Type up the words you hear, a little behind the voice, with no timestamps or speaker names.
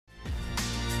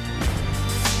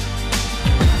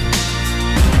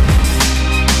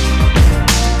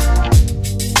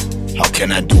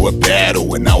cannot do a battle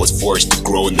when I was forced to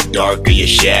grow in the dark of your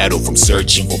shadow. From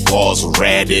searching for balls or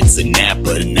rabbits and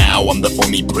Napa, and now I'm the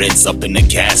only prince up in the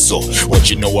castle.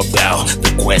 What you know about the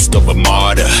quest of a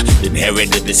martyr?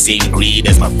 Inherited the same greed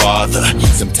as my father.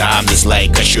 Sometimes it's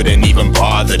like I shouldn't even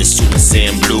bother. The Super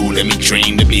Saiyan Blue, let me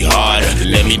train to be harder.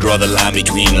 Let me draw the line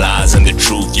between lies and the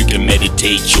truth. You can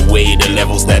meditate your way to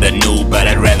levels that are new, but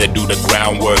I'd rather do the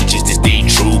groundwork just to stay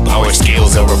true. Power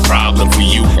scales are a problem for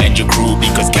you and your crew,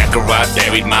 because Kakarot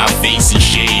buried my face in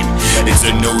shame. It's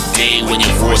a new day when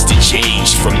you're forced to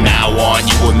change. From now on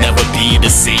you will never be the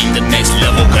same. The next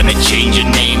level gonna change your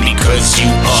name because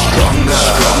you are stronger.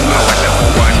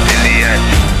 Level 1 billion,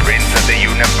 prince of the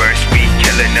universe, we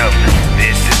killing them.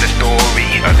 This is the story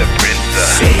of the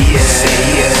princess. Say it,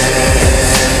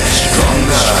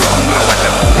 stronger.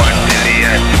 Level 1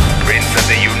 billion, prince of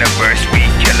the universe, we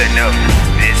killing them.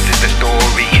 This is the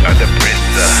story of the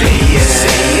princess. Say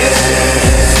it.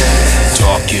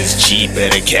 Talk is cheap,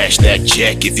 better cash that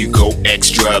check. If you go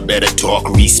extra, better talk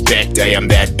respect. I am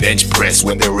that bench press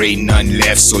when there ain't none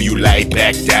left, so you lie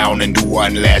back down and do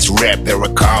one last rep. They're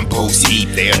a compost heap,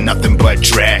 they are nothing but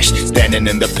trash, standing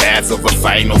in the path of a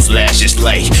final flash. It's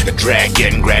like a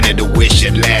dragon granted a wish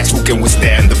at last. Who can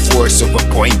withstand the force of a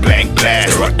point blank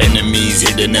blast? There are enemies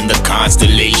hidden in the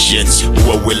constellations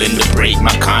who are willing to break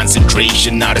my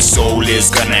concentration. Now the soul is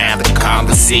gonna have a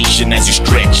conversation as you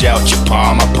stretch out your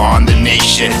palm upon the nations.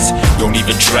 Don't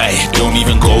even try, don't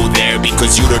even go there,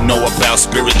 because you don't know about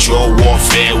spiritual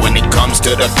warfare. When it comes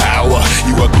to the power,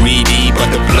 you are greedy, but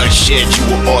the bloodshed you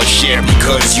will all share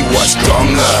because you are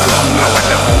stronger.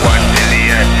 Level 1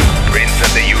 billion, prince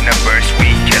of the universe,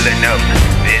 we killing them.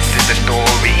 This is the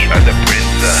story of the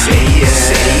princess. Say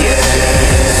it,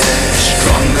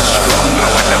 stronger.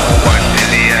 Level 1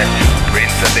 billion,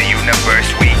 prince of the universe,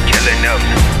 we killing them.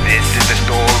 This is the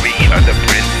story of the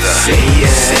princess. Say it.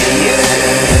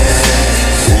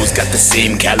 Who's got the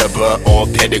same caliber or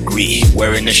pedigree?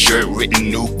 Wearing a shirt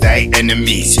written nuke thy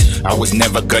enemies. I was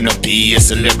never gonna be a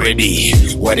celebrity.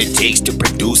 What it takes to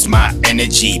produce my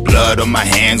energy. Blood on my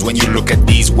hands when you look at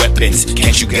these weapons.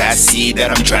 Can't you guys see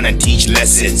that I'm trying to teach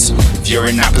lessons? If you're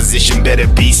in opposition, better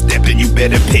be stepping. You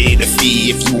better pay the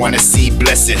fee if you wanna see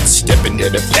blessings. Step into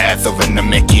the path of an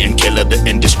Namekian killer, the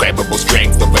indescribable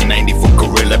strength of a 90-foot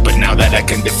gorilla. But now that I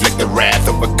can deflect the wrath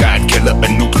of a god killer, a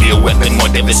nuclear weapon more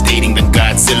devastating than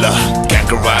Godzilla.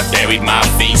 Kakarot buried my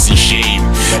face in shame.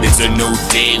 It's a new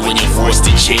day when you're forced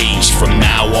to change. From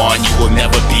now on you will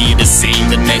never be the same.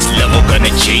 The next level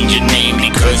gonna change your name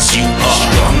because you are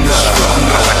stronger.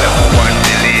 Level 1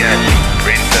 billion,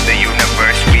 prince of the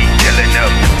universe, we killing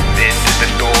them. This is the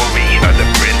story of the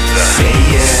princess. Say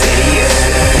it,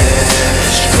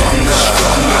 stronger.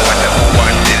 Level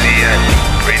 1 billion,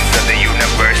 prince of the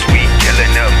universe, we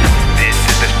killing them. This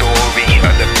is the story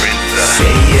of the princess.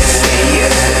 Say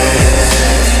it.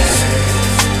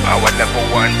 Our level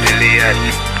 1 billion,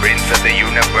 prince of the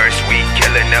universe, we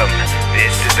killing them.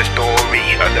 This is the story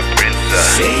of the princess.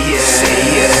 Say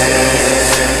it.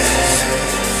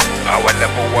 Our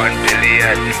level 1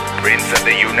 billion, prince of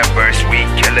the universe, we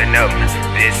killing them.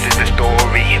 This is